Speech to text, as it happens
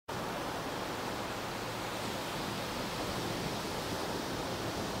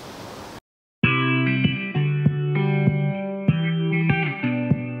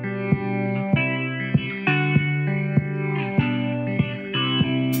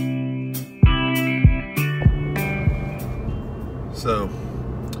So,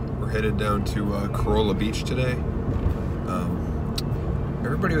 we're headed down to Corolla Beach today.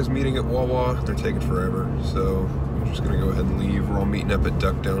 Everybody was meeting at Wawa. They're taking forever, so we're just gonna go ahead and leave. We're all meeting up at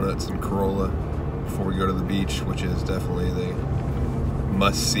Duck Donuts in Corolla before we go to the beach, which is definitely the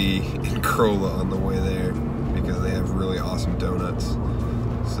must-see in Corolla on the way there because they have really awesome donuts.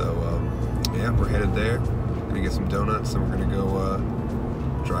 So, yeah, we're headed there. Gonna get some donuts, and we're gonna go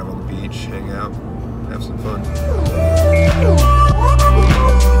drive on the beach, hang out, have some fun.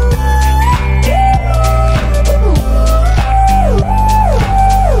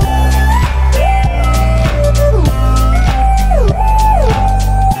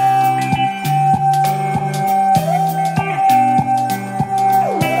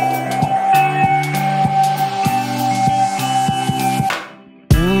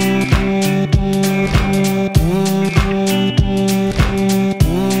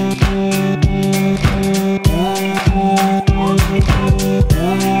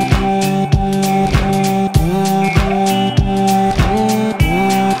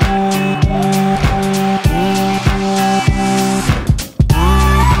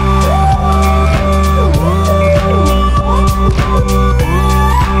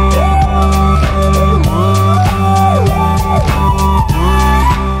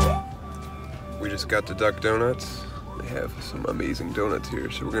 Got the Duck Donuts. They have some amazing donuts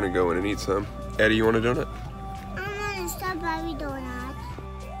here, so we're gonna go in and eat some. Eddie, you want a donut? I want a strawberry donut.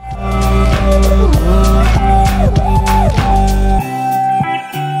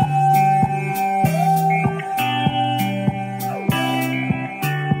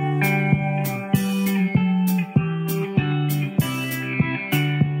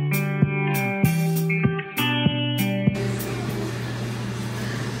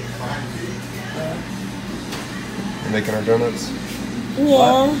 Making our donuts?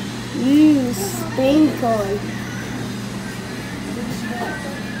 Yeah. Sprinkle.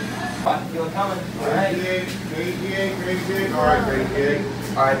 You're coming. All right. Great. All right, great.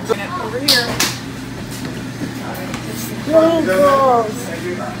 All right. Over here. Sprinkles.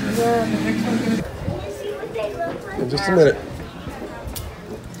 In just a minute.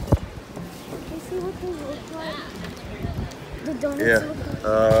 Can you see what they look like? The donuts Yeah. look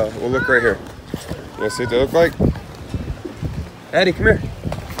like? We'll look right here. You wanna see what they look like? Eddie, come here.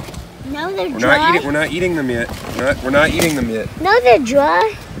 No, they're dry. We're not eating them yet. We're not eating them yet. No, they're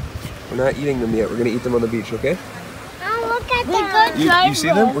dry. We're not eating them yet. We're gonna eat them on the beach, okay? Oh, look at them. You see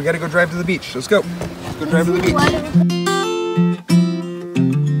them? We gotta go drive to the beach. Let's go. Let's go drive to the beach.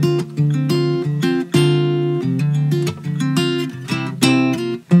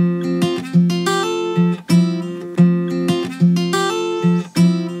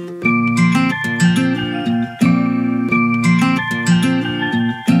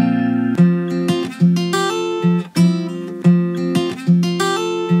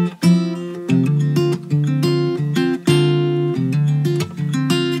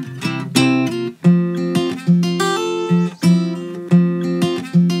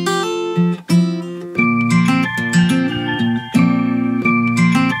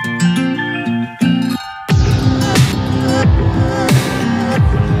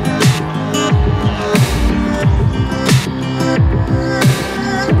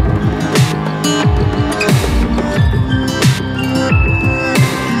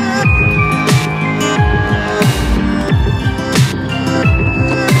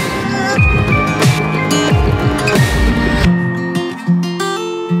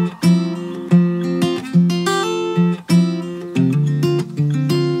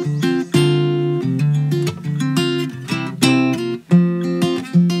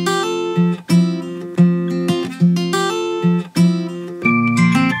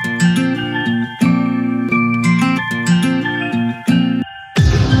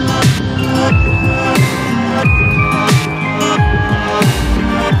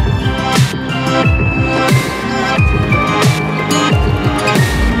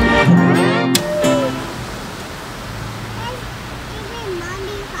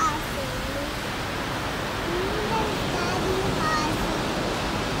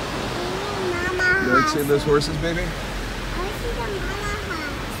 You like seeing those horses, baby? I see the mama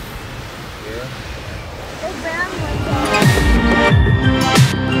house. Yeah. The brown one.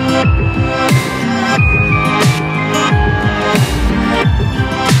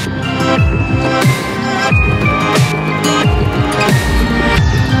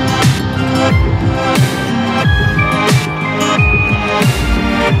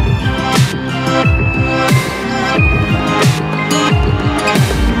 Yeah.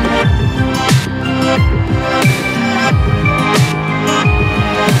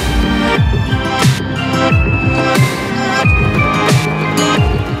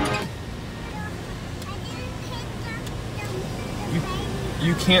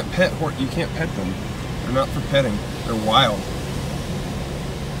 can't pet them. They're not for petting. They're wild.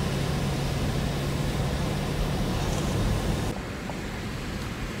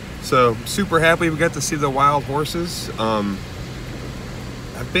 So super happy we got to see the wild horses.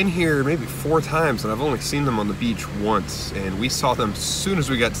 I've been here maybe 4 times and I've only seen them on the beach once, and we saw them as soon as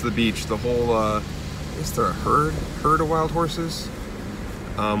we got to the beach. The whole, I guess they're a herd of wild horses.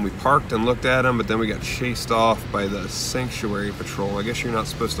 We parked and looked at them, but then we got chased off by the sanctuary patrol. I guess you're not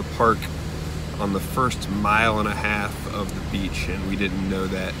supposed to park on the first 1.5 miles of the beach, and we didn't know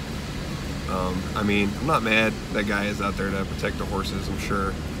that. I mean, I'm not mad that guy is out there to protect the horses. I'm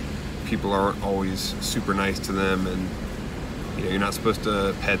sure people aren't always super nice to them, and you know, you're not supposed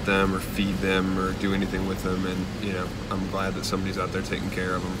to pet them or feed them or do anything with them, and you know, I'm glad that somebody's out there taking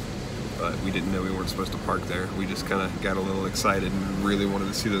care of them. But we didn't know we weren't supposed to park there. We just kind of got a little excited and really wanted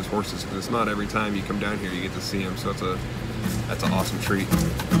to see those horses, because it's not every time you come down here you get to see them, so that's an awesome treat.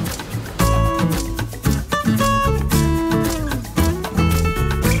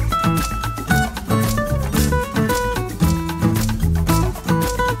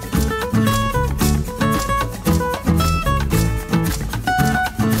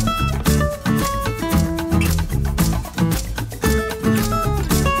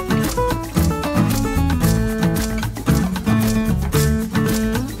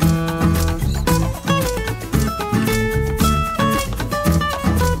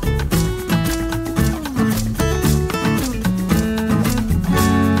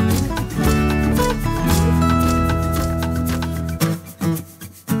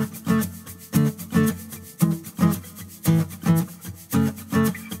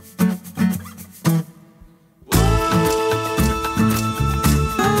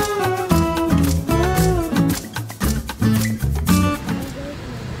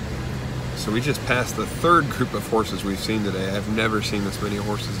 So we just passed the 3rd group of horses we've seen today. I've never seen this many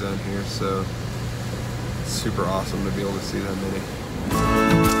horses down here, so it's super awesome to be able to see that many.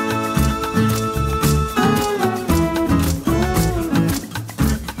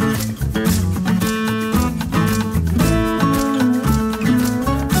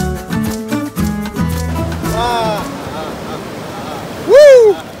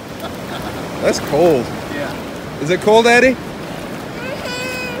 Woo! That's cold. Yeah. Is it cold, Eddie?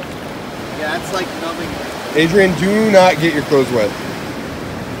 Yeah, it's like numbing. Adrian, do not get your clothes wet.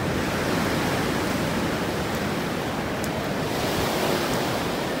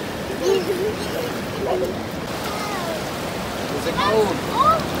 Is it cold?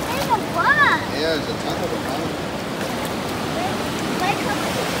 Oh, there's a bus. Yeah, there's a ton of them.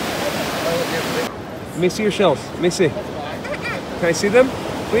 Let me see your shells. Let me see. Can I see them,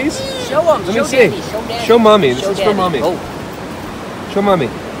 please? Show them. Let Show me see. Daddy. Show Daddy. Show Mommy. This Show is for Daddy. Mommy. Oh. Show Mommy.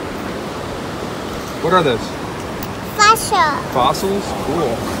 What are those? Fossil. Fossils?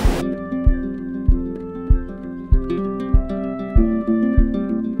 Cool.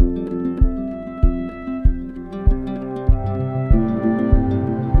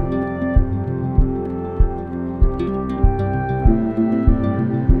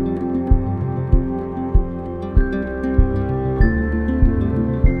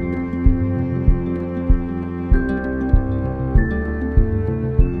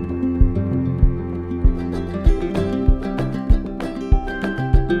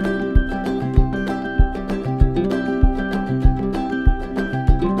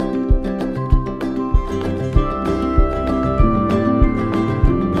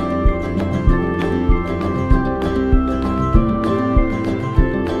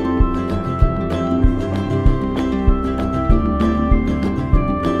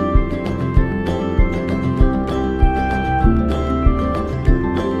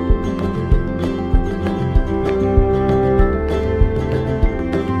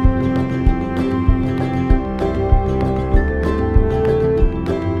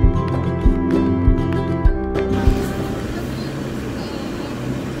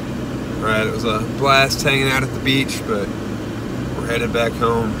 It was a blast hanging out at the beach, but we're headed back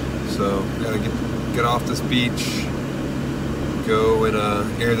home, so gotta get off this beach, go and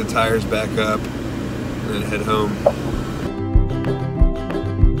air the tires back up, and then head home.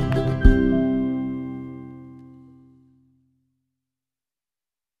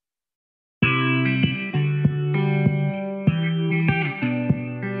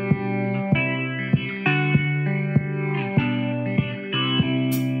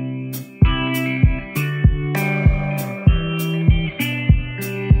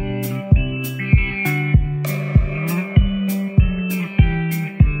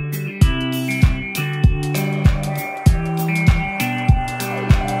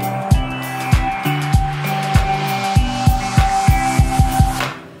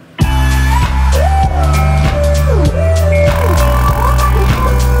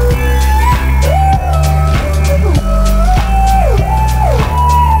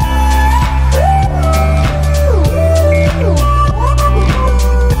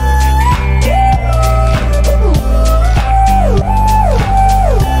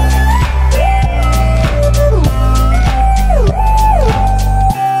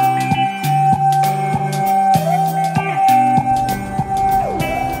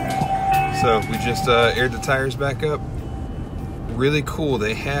 aired the tires back up. Really cool.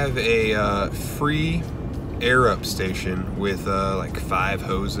 They have a free air up station with like 5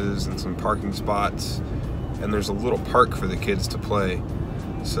 hoses and some parking spots, and there's a little park for the kids to play.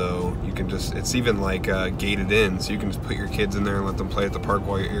 So you can just, it's even like gated in, so you can just put your kids in there and let them play at the park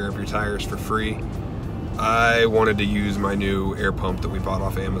while you air up your tires for free. I wanted to use my new air pump that we bought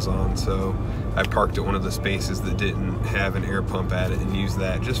off Amazon, so I parked at one of the spaces that didn't have an air pump at it and used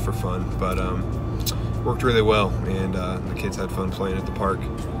that just for fun. But worked really well, and the kids had fun playing at the park.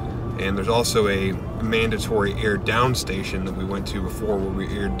 And there's also a mandatory air down station that we went to before where we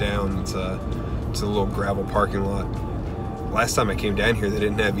aired down. It's a little gravel parking lot. Last time I came down here, they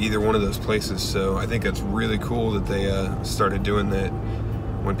didn't have either one of those places, so I think it's really cool that they started doing that.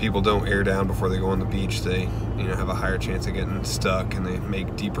 When people don't air down before they go on the beach, they have a higher chance of getting stuck, and they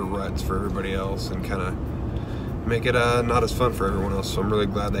make deeper ruts for everybody else and kind of make it not as fun for everyone else. So I'm really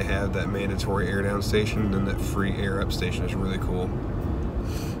glad they have that mandatory air down station, and that free air up station is really cool.